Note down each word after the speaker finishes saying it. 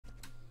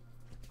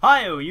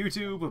Hi-oh,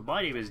 YouTube!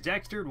 My name is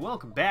Dexter, and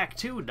welcome back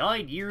to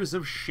 9 Years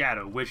of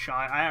Shadow, which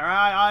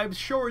I'm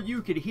sure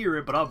you can hear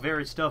it, but I'm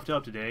very stuffed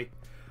up today,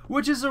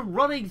 which is a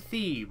running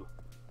theme.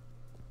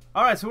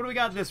 Alright, so what do we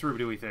got in this room,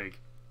 do we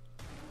think?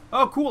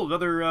 Oh, cool,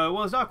 another,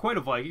 well, it's not quite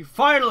a Viking.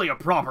 Finally, a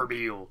proper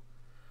meal!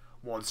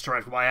 One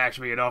strike might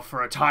actually be enough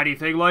for a tiny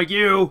thing like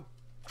you!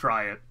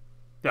 Try it.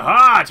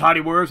 Aha!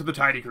 Tiny words with a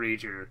tiny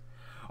creature.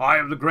 I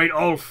am the great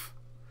Ulf,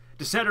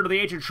 descendant of the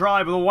ancient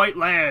tribe of the White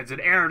Lands and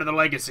heir to the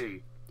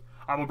legacy.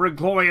 I will bring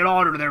glory and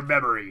honor to their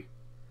memory.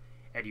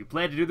 And you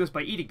plan to do this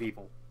by eating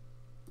people.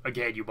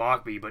 Again, you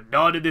mock me, but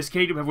none in this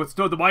kingdom have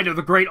withstood the might of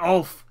the great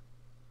Ulf.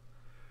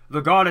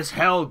 The goddess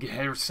Hel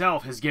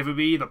herself has given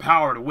me the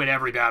power to win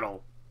every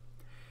battle.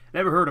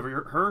 Never heard of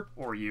her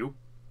or you?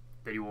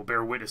 Then you will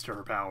bear witness to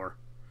her power.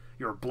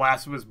 Your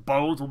blasphemous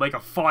bones will make a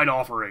fine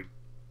offering.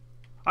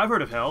 I've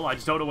heard of Hel, I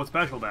just don't know what's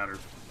special about her.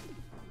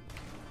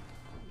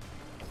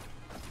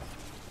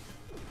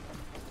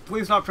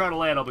 Please stop trying to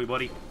land on me,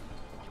 buddy.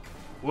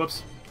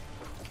 Whoops.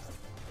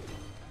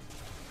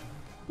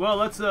 Well,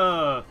 let's,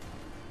 Oh,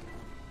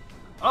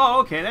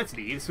 okay, that's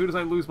neat. As soon as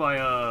I lose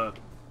my,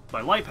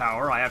 my light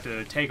power, I have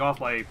to take off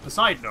my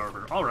Poseidon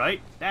armor. Alright,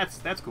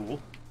 that's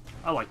cool.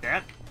 I like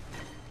that.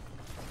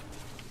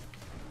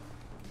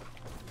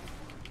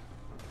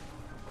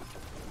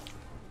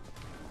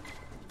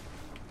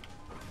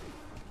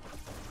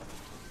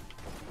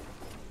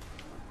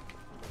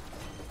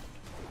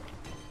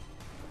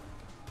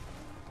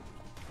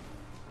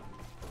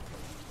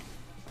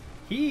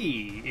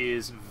 He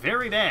is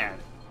very mad.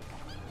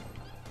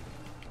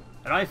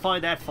 And I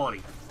find that funny.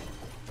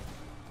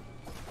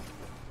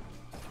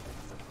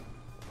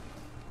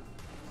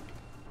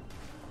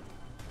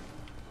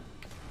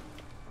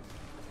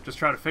 Just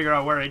trying to figure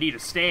out where I need to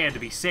stand to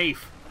be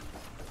safe.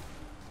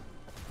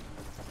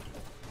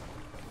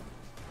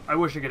 I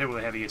wish I could hit with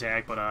a heavy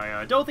attack, but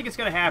I don't think it's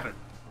going to happen.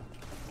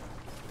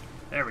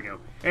 There we go.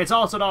 It's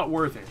also not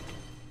worth it.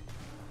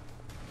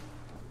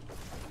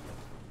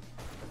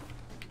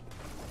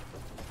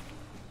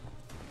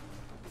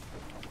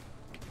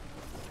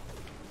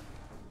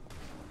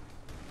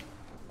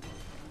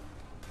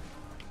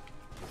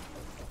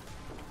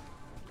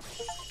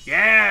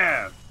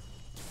 Yeah!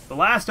 The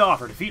last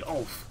offer, defeat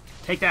Ulf.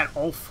 Take that,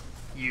 Ulf,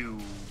 you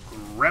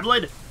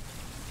gremlin.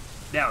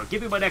 Now,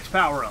 give me my next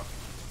power-up.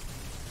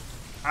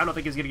 I don't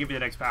think he's going to give me the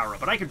next power-up,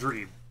 but I can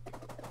dream.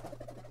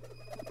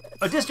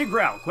 A distant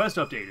growl, quest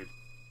updated.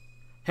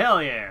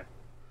 Hell yeah!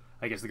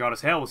 I guess the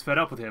goddess Hel was fed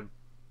up with him.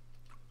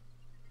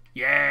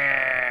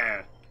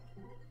 Yeah!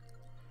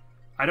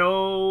 I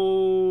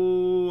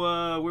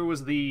know... where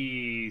was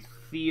the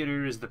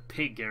theaters, the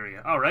pig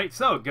area? Alright,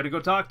 so, gonna go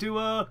talk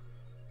to,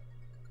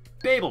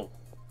 Babel.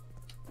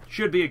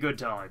 Should be a good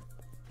time.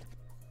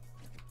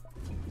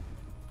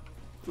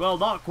 Well,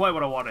 not quite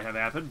what I want to have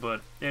happen,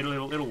 but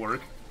it'll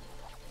work.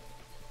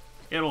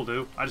 It'll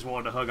do. I just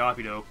wanted to hug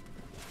Oppido.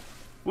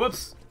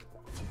 Whoops!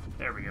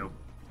 There we go.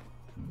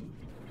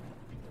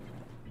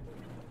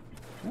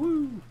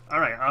 Woo!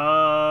 Alright,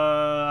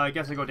 I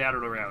guess I go down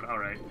and around.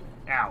 Alright.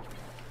 Ow.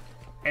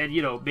 And,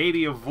 you know,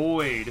 maybe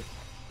avoid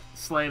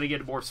slightly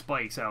getting more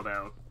spikes. How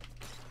about?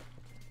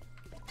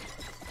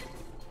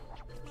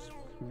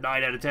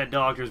 9 out of 10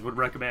 doctors would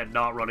recommend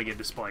not running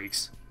into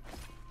spikes.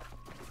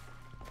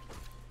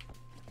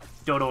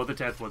 Don't know what the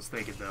 10th one's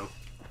thinking, though.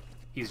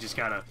 He's just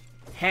kind of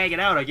hanging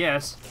out, I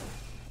guess.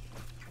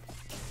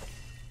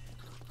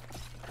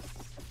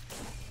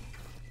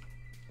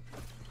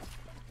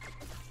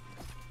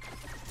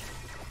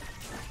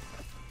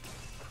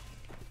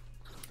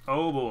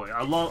 Oh boy,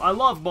 I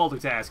love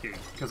multitasking,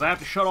 because I have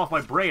to shut off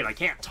my brain. I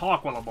can't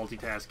talk while I'm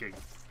multitasking.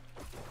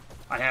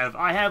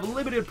 I have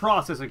limited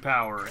processing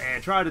power,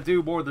 and trying to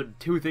do more than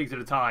 2 things at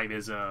a time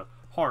is,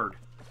 hard.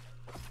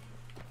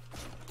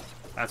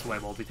 That's why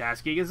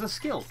multitasking is a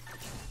skill.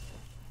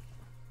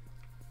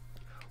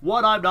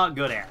 One I'm not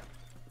good at.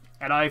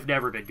 And I've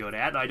never been good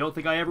at, and I don't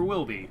think I ever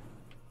will be.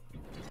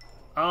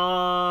 I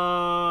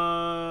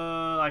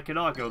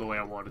cannot go the way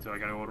I wanted to. I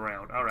gotta go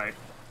around. Alright.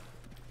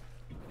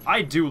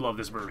 I do love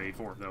this mermaid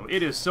form, though.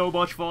 It is so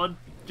much fun.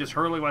 Just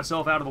hurling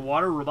myself out of the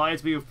water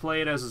reminds me of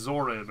playing as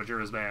Zora in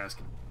Majora's Mask.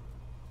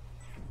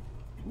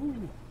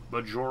 Ooh.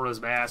 Majora's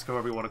Mask,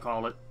 however you want to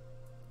call it.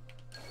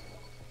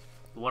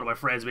 One of my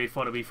friends made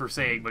fun of me for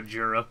saying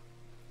Majora.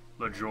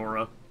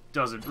 Majora.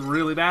 Doesn't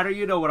really matter,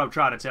 you know what I'm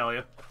trying to tell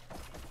you.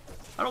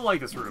 I don't like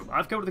this room.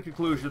 I've come to the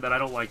conclusion that I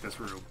don't like this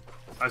room.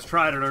 I was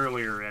trying it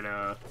earlier,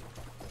 and,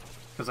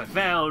 because I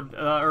found,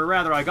 or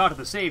rather, I got to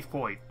the save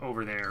point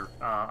over there,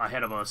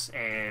 ahead of us,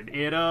 and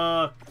it,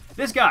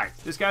 this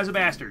guy's a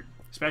bastard.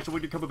 Especially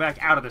when you're coming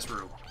back out of this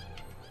room.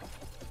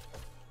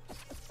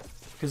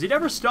 Because he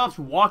never stops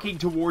walking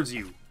towards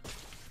you.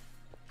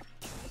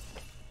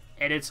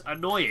 And it's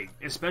annoying,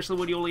 especially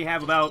when you only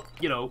have about,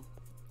 you know,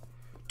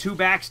 2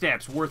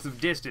 backsteps worth of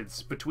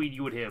distance between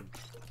you and him.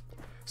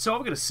 So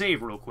I'm going to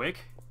save real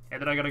quick, and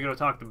then I'm going to go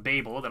talk to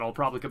Babel, and then I'll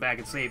probably come back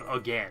and save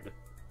again.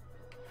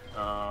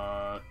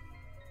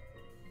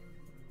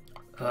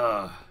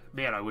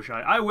 Man, I wish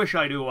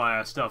I knew why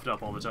I stuffed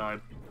up all the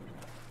time.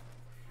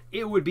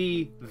 it would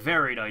be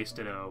very nice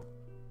to know.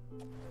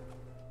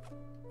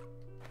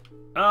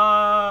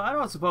 I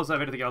don't suppose I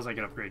have anything else I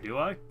can upgrade, do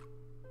I?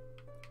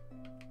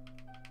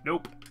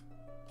 Nope.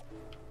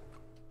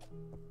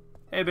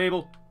 Hey,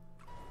 Babel.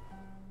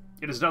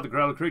 It is not the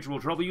growling creature will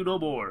trouble you no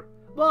more.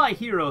 My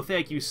hero,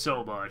 thank you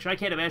so much. I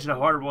can't imagine how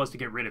hard it was to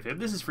get rid of him.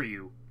 This is for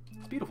you.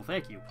 It's beautiful,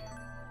 thank you.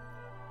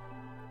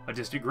 A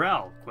distant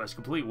growl. Quest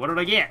complete. What did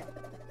I get?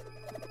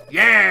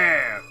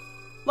 Yeah!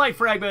 Light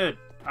fragment!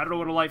 I don't know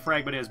what a light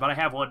fragment is, but I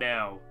have one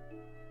now.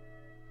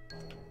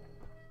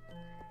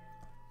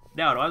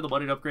 Now, do I have the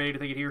money to upgrade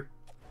anything in here?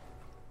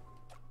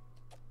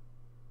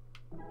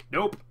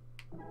 Nope.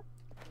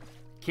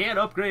 Can't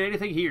upgrade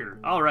anything here.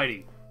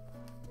 Alrighty.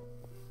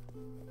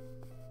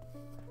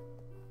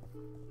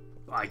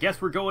 I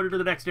guess we're going into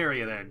the next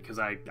area then, because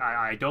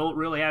I don't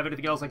really have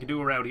anything else I can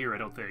do around here, I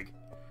don't think.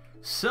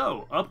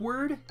 So,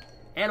 upward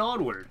and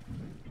onward.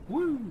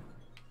 Woo!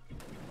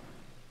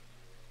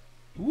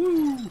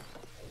 Woo!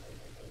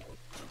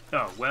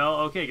 Oh, well,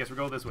 okay, guess we're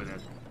going this way then.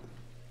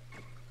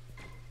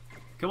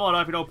 Come on,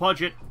 Oppido,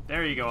 punch it!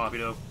 There you go,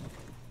 Oppido.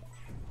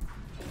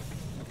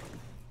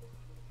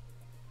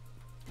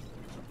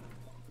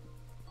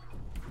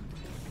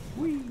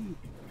 Whee!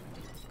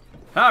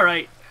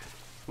 Alright.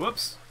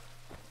 Whoops.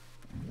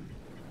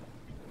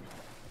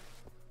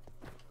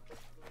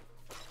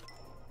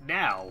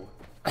 Now,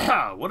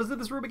 what is in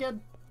this room again?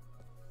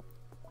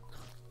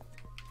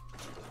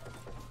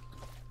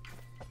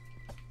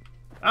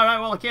 Alright,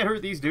 well, I can't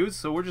hurt these dudes,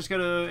 so we're just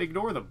gonna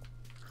ignore them.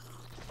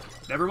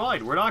 Never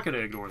mind, we're not gonna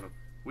ignore them.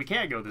 We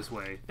can't go this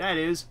way. That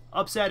is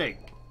upsetting.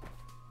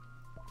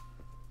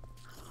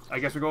 I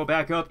guess we're going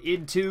back up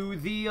into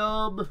the,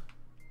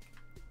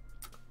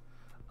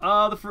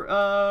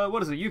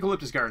 what is it?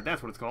 Eucalyptus Garden.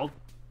 That's what it's called.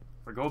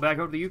 We're going back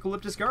up to the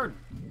Eucalyptus Garden.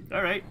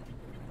 Alright.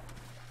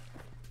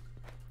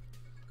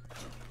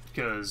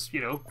 Because,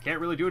 you know,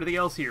 can't really do anything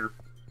else here.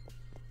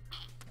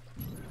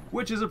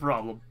 Which is a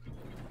problem.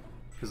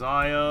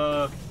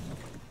 Because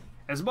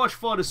as much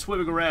fun as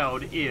swimming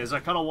around is, I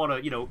kind of want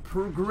to, you know,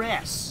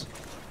 progress.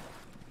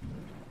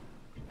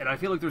 And I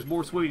feel like there's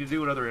more swimming to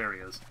do in other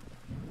areas.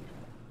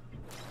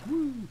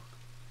 Woo.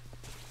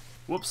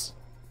 Whoops.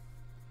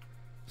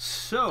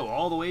 So,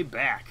 all the way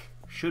back.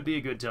 Should be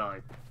a good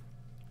time.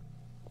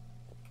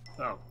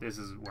 Oh, this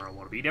isn't where I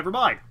want to be. Never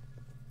mind.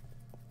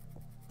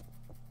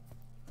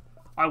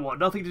 I want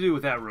nothing to do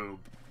with that room,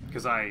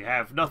 because I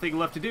have nothing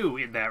left to do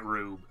in that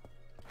room.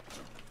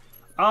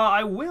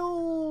 I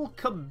will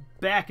come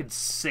back and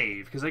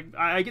save, because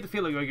I get the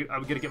feeling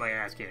I'm going to get my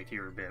ass kicked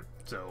here in a bit,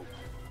 so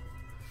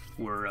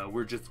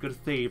we're just going to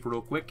save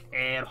real quick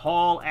and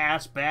haul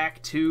ass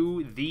back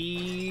to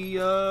the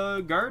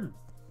garden.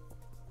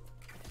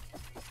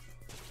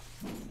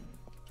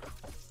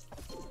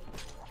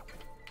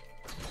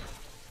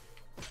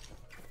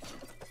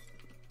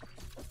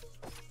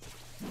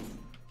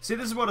 See,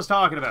 this is what I was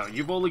talking about.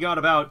 You've only got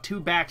about 2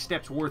 back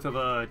steps worth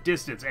of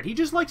distance, and he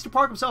just likes to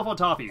park himself on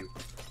top of you.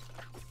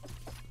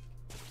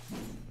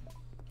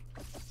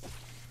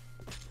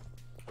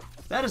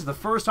 That is the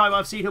first time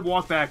I've seen him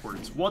walk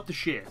backwards. What the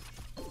shit?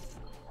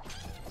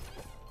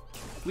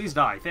 Please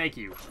die, thank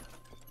you.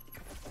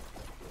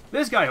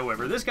 This guy,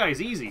 however, this guy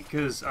is easy,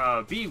 because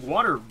being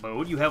water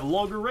mode, you have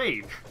longer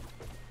range.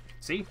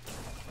 See?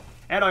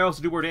 And I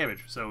also do more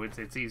damage, so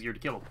it's easier to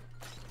kill him.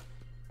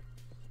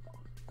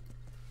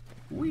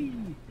 Whee!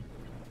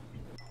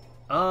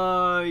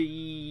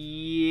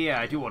 Yeah,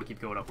 I do want to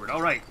keep going upward.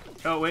 Alright.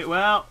 Oh, wait,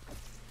 well,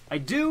 I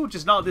do,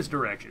 just not this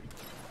direction.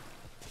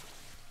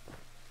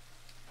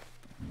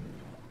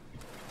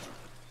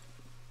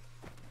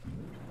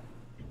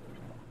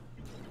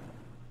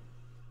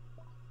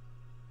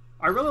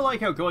 I really like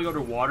how going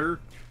underwater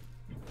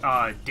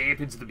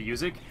dampens the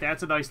music.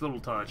 That's a nice little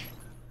touch.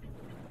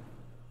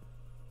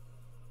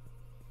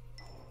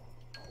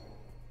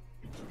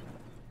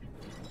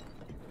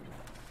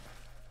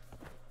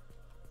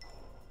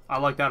 I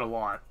like that a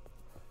lot.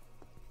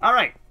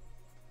 Alright.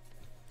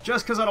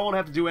 Just because I don't want to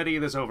have to do any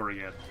of this over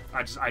again.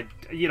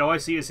 You know, I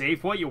see a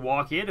save point, you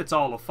walk in, it's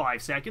all of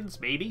 5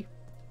 seconds, maybe.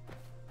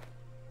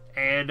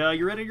 And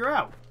you're in and you're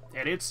out.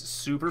 And it's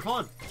super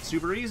fun.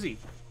 Super easy.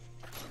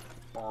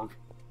 Bonk.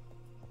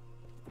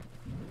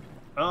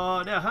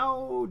 Now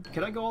how...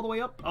 Can I go all the way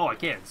up? Oh, I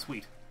can.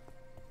 Sweet.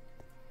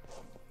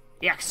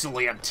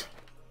 Excellent.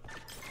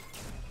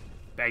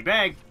 Bang,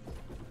 bang.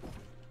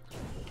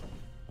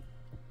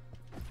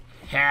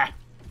 Ha!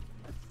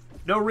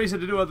 No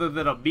reason to do other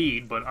than I'm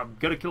mean, but I'm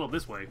gonna kill him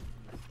this way.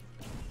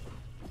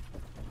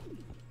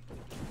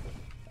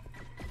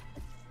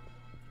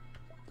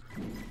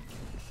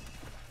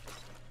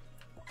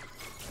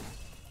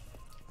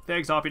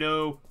 Thanks,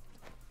 Oppido.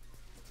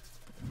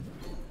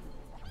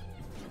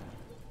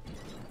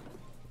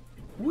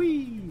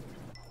 Whee!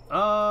 Yeah,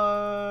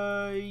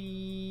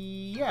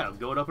 I'm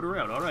going up and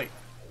around, alright.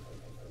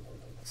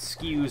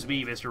 Excuse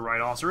me, Mr.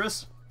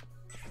 Rhinoceros.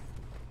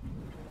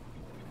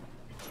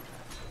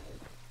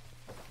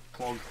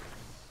 Plonk.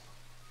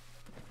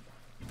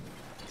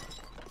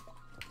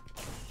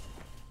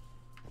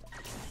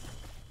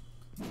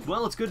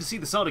 Well, it's good to see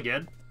the sun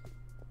again.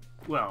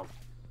 Well,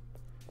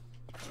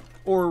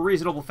 or a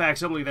reasonable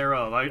facsimile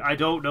thereof. I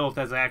don't know if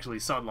that's actually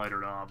sunlight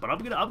or not, but I'm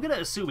gonna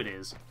assume it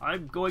is.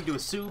 I'm going to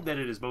assume that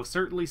it is most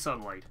certainly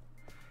sunlight.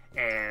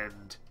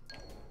 And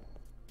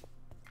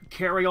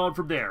carry on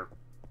from there.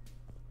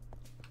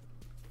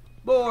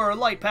 More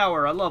light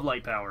power. I love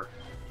light power.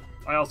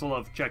 I also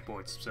love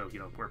checkpoints, so, you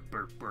know, we're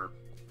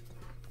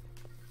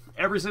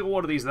every single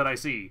one of these that I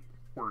see,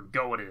 we're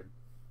going in.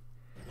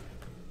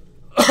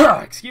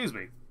 Excuse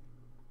me.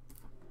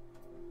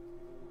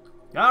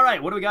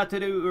 Alright, what do we got to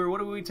do, or what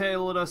are we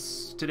telling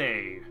us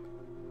today?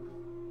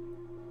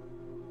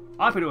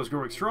 Apito is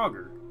growing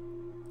stronger.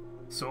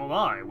 So am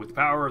I. With the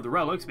power of the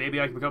relics, maybe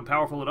I can become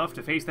powerful enough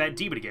to face that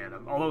demon again.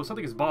 Although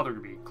something is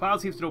bothering me. Cloud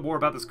seems to know more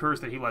about this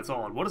curse than he lets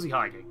on. What is he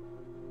hiding?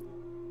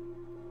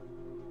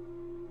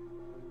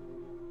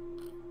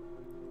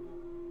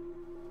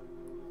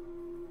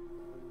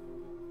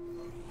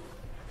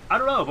 I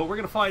don't know, but we're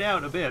going to find out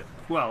in a bit.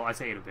 Well, I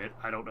say in a bit.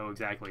 I don't know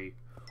exactly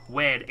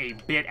when a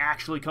bit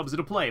actually comes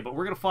into play, but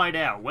we're going to find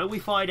out. When we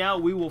find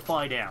out, we will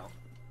find out.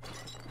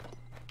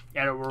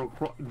 And it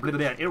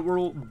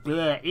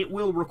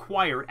will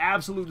require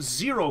absolute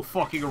zero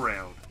fucking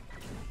around.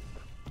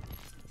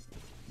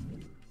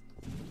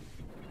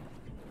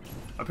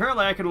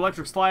 Apparently I can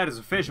electric slide as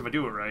a fish if I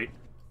do it right.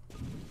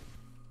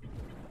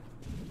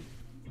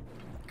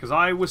 Because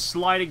I was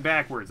sliding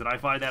backwards, and I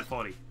find that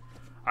funny.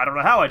 I don't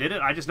know how I did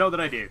it, I just know that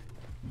I did.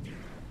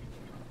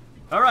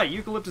 Alright,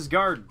 Eucalyptus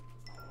Garden.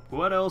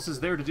 What else is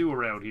there to do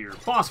around here?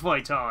 Boss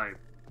fight time!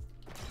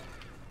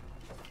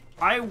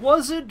 I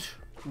wasn't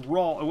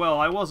wrong. Well,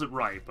 I wasn't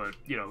right, but,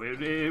 you know,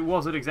 it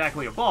wasn't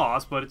exactly a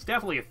boss, but it's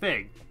definitely a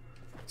thing.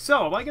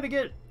 So, am I gonna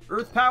get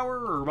earth power,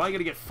 or am I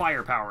gonna get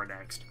fire power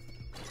next?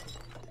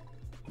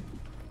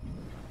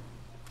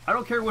 I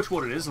don't care which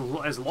one it is,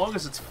 as long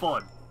as it's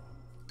fun.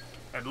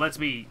 And lets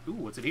me... Ooh,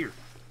 what's in here?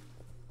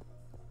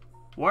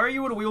 Why are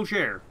you in a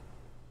wheelchair?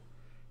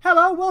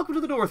 Hello, welcome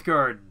to the North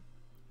Garden.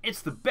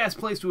 It's the best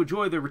place to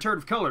enjoy the return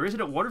of color, isn't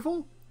it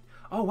wonderful?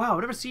 Oh wow,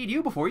 I've never seen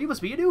you before, you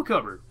must be a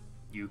newcomer.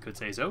 You could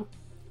say so.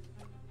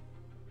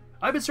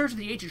 I've been searching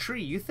the ancient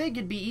tree. You think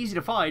it'd be easy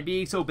to find,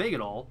 being so big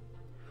and all.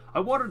 I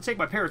wanted to take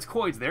my parents'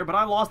 coins there, but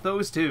I lost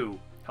those too.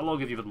 How long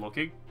have you been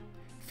looking?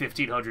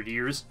 1,500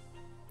 years.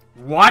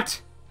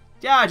 What?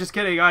 Yeah, just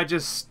kidding. I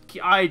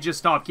just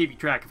stopped keeping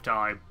track of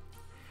time.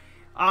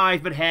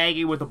 I've been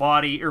hanging with the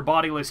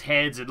bodiless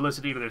heads and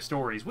listening to their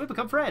stories. We've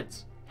become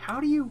friends. How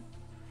do you...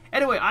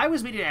 Anyway, I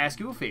was meaning to ask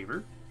you a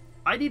favor.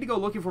 I need to go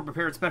looking for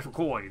prepared special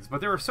coins,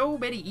 but there are so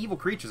many evil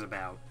creatures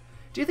about.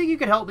 Do you think you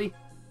could help me?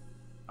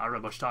 I don't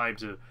have much time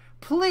to...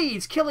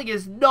 Please, killing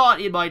is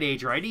not in my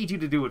nature. I need you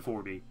to do it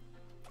for me.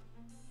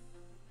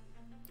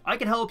 I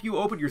can help you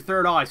open your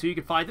third eye so you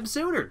can find them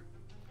sooner.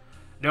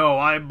 No,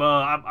 I'm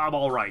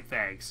all right,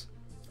 thanks.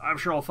 I'm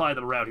sure I'll find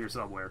them around here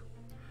somewhere.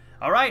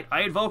 All right,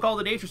 I invoke all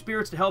the nature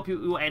spirits to help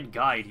you and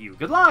guide you.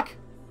 Good luck.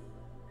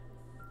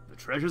 The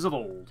treasures of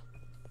old.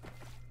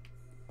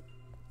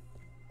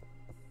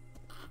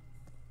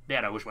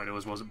 Man, I wish my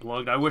nose wasn't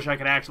plugged. I wish I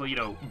could actually, you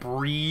know,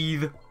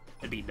 breathe.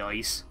 That'd be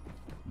nice.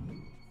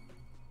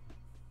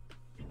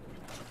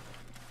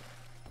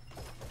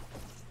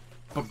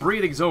 But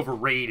breathing's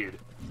overrated.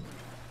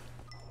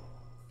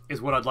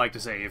 Is what I'd like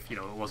to say if, you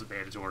know, it wasn't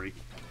mandatory.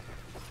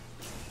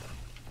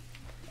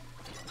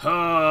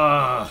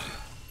 I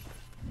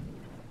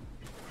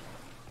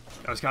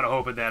was kind of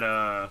hoping that,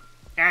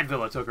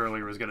 Advil I took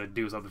earlier was gonna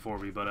do something for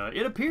me, but,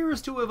 it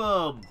appears to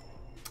have,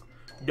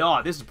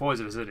 No, this is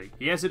poisonous, isn't it?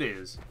 Yes, it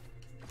is.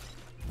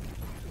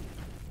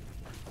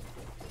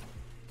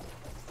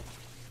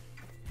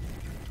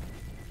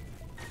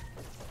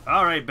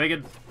 Alright,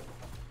 biggin.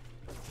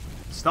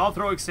 Stop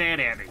throwing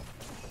sand at me.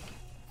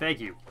 Thank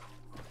you.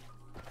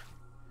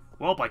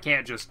 Well, I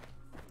can't just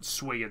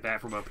swing at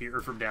that from up here,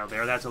 or from down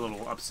there. That's a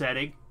little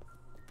upsetting.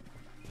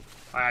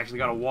 I actually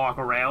gotta walk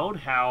around.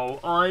 How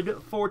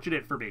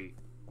unfortunate for me.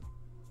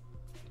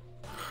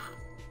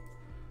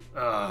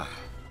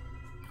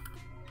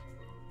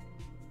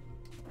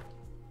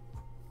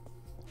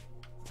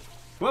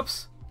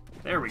 Whoops.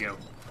 There we go.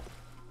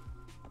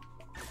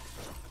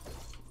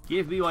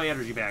 Give me my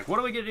energy back. What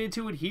do we get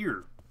into in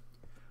here?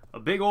 A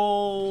big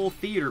ol'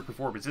 theater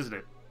performance, isn't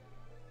it?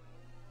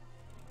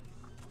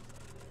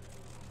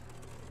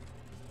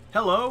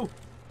 Hello?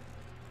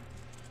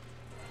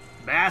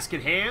 Mask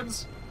in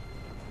hands?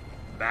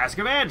 Mask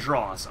of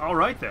Andross.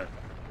 Alright then.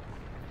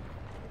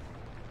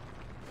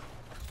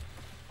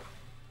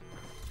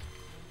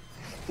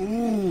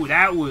 Ooh,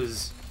 that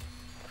was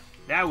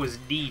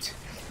neat.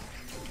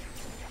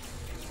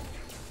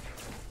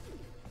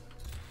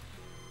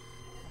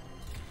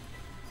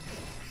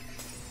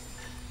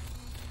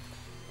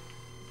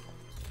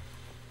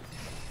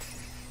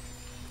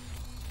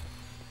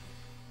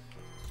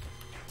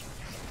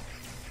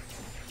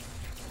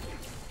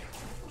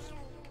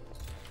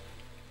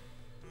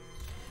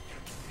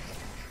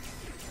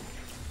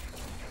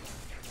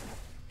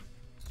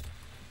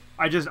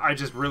 I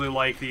just really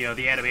like the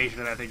animation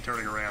of that thing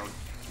turning around.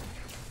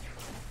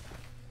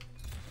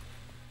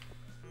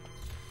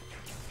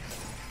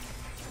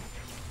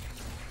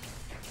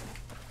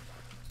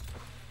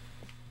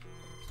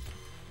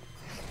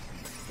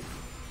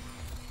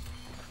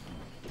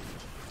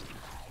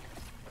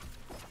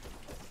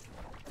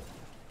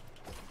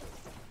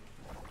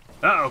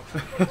 Uh-oh.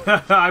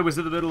 I was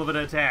in the middle of an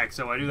attack,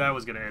 so I knew that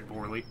was going to end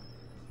poorly.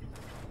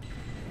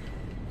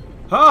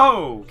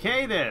 Oh,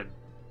 okay then.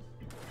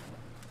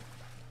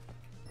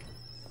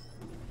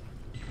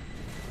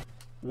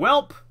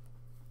 Welp.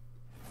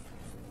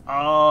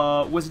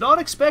 Was not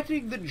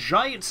expecting the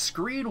giant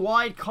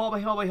screen-wide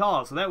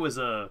Kamehameha, so that was,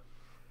 I'm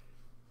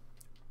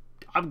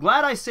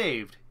glad I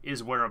saved,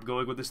 is where I'm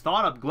going with this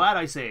thought. I'm glad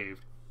I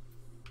saved.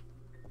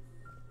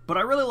 But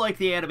I really like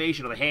the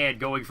animation of the hand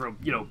going from,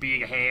 you know,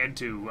 being a hand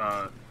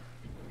to,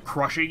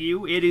 crushing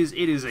you. It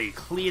is a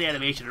clean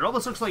animation. It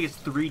almost looks like it's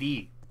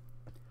 3D.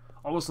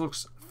 Almost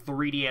looks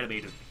 3D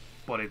animated.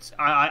 But it's,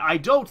 I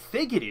don't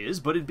think it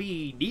is, but it'd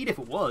be neat if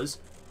it was.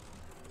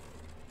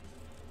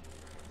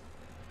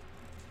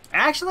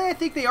 Actually, I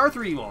think they are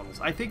 3D models.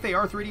 I think they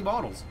are 3D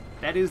models.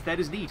 That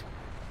is neat.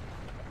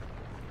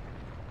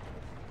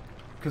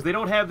 Because they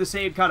don't have the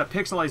same kind of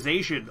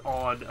pixelization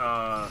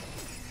on,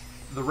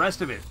 the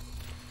rest of it.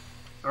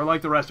 Or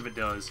like the rest of it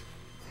does.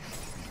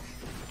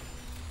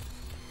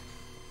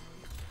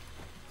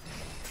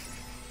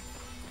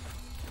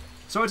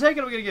 So I take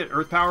it I'm gonna get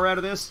Earth Power out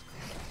of this.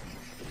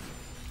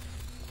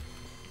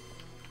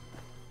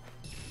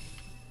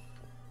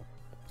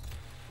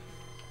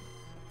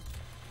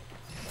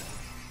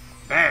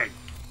 Bang!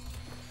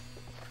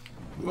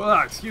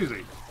 Ugh, excuse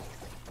me.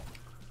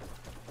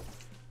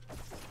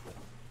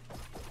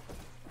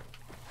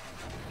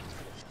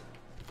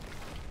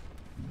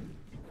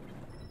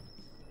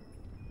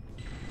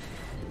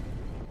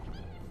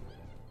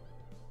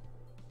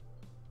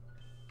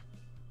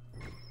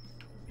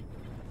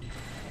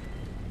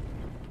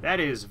 That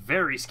is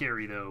very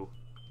scary, though.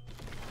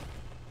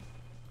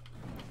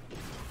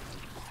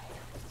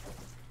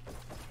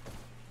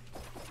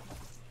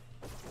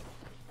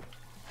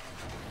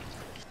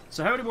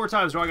 So how many more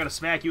times do I gotta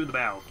smack you in the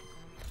mouth?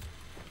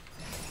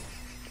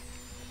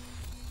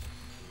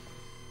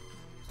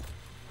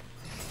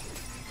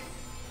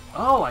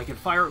 Oh, I can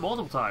fire it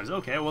multiple times.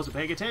 Okay, I wasn't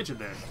paying attention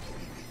then.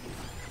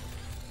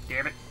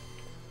 Damn it.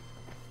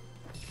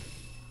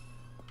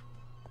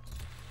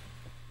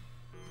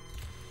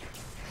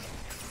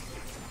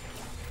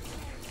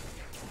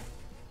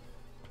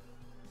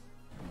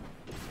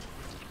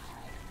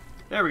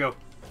 There we go.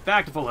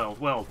 Back to full health.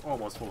 Well,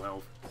 almost full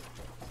health.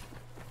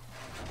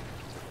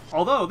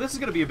 Although this is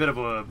going to be a bit of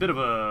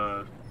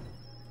a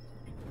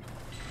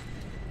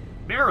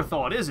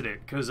marathon, isn't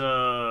it? Because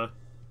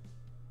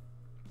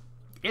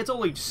it's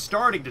only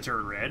starting to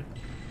turn red.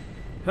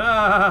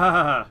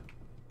 Now,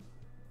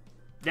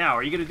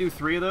 are you going to do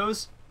 3 of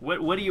those?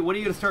 What are you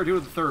going to start doing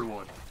the third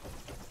one?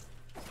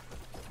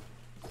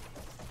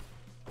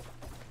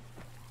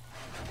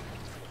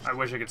 I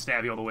wish I could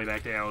stab you all the way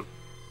back down.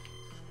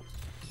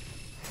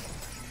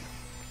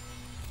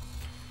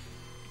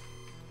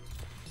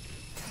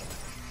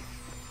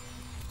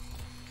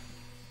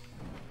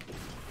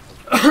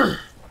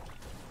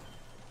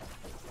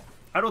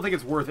 I don't think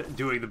it's worth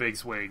doing the big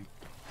swing.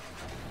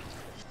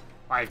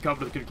 I've come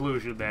to the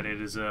conclusion that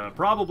it is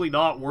probably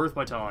not worth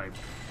my time.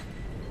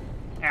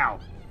 Ow.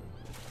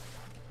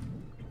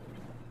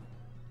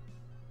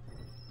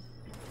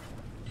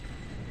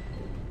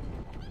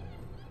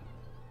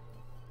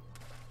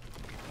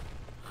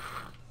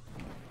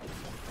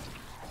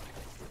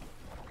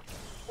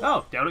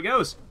 Oh, down it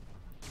goes.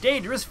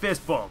 Dangerous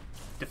fist bump.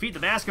 Defeat the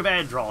Mask of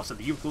Andross in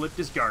the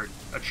Eucalyptus Garden.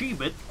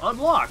 Achievement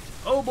unlocked.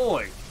 Oh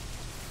boy.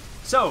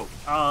 So,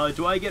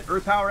 do I get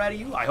Earth Power out of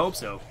you? I hope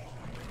so.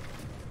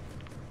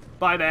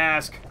 Bye,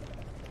 Mask.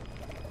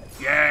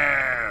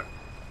 Yeah.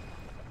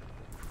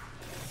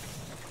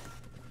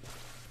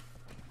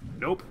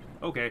 Nope.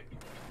 Okay.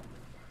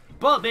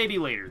 But maybe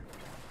later.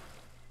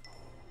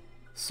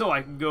 So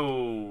I can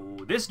go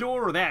this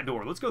door or that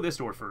door? Let's go this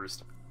door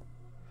first.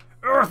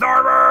 Earth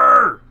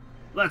Armor!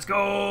 Let's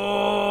go!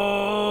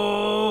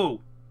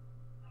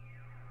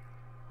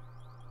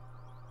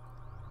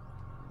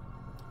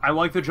 I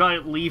like the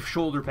giant leaf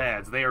shoulder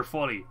pads. They are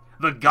funny.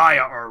 The Gaia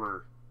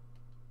Armor.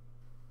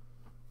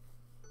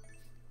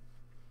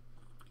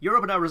 Your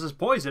weapon now resists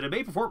poison and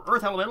may perform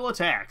earth elemental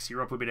attacks.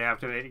 Your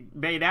weapon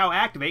may now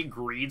activate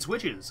green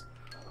switches.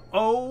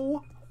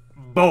 Oh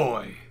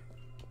boy.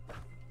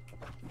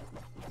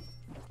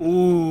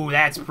 Ooh,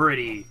 that's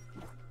pretty.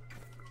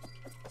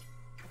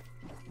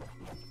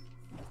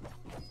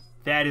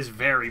 That is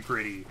very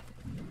pretty.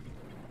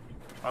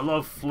 I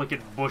love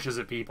flicking bushes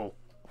at people.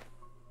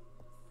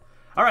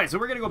 Alright, so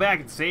we're gonna go back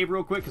and save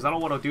real quick, because I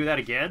don't want to do that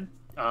again.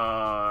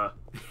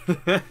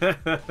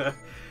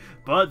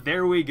 But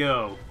there we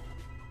go.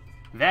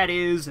 That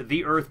is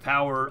the Earth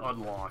Power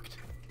unlocked.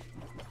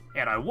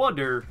 And I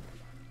wonder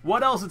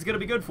what else it's gonna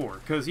be good for,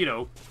 because, you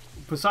know,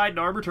 Poseidon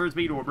Armor turns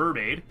me into a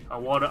mermaid.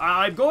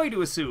 I'm going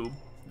to assume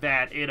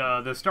that in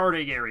the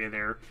starting area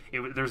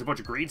there's a bunch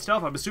of green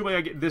stuff. I'm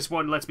assuming this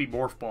one lets me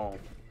morph ball.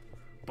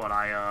 But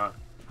I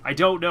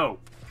don't know.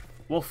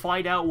 We'll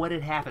find out when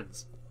it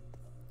happens.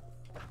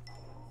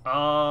 Can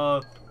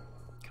I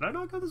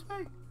not go this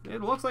way?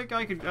 It looks like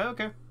I could.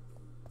 Okay.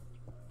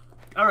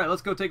 Alright,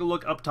 let's go take a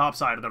look up top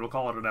side, and then we'll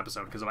call it an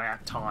episode, because I'm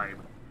at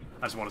time.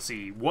 I just want to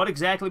see what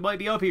exactly might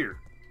be up here.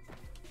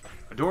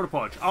 A door to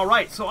punch.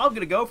 Alright, so I'm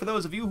going to go. For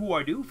those of you who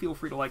are new, feel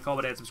free to like,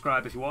 comment, and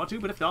subscribe if you want to,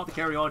 but if not, then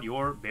carry on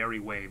your merry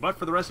way. But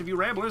for the rest of you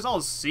ramblers, I'll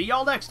see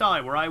y'all next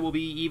time, where I will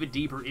be even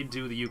deeper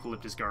into the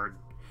eucalyptus garden.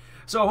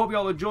 So I hope you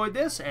all enjoyed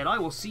this, and I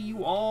will see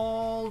you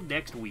all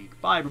next week.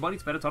 Bye, everybody.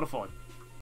 It's been a ton of fun.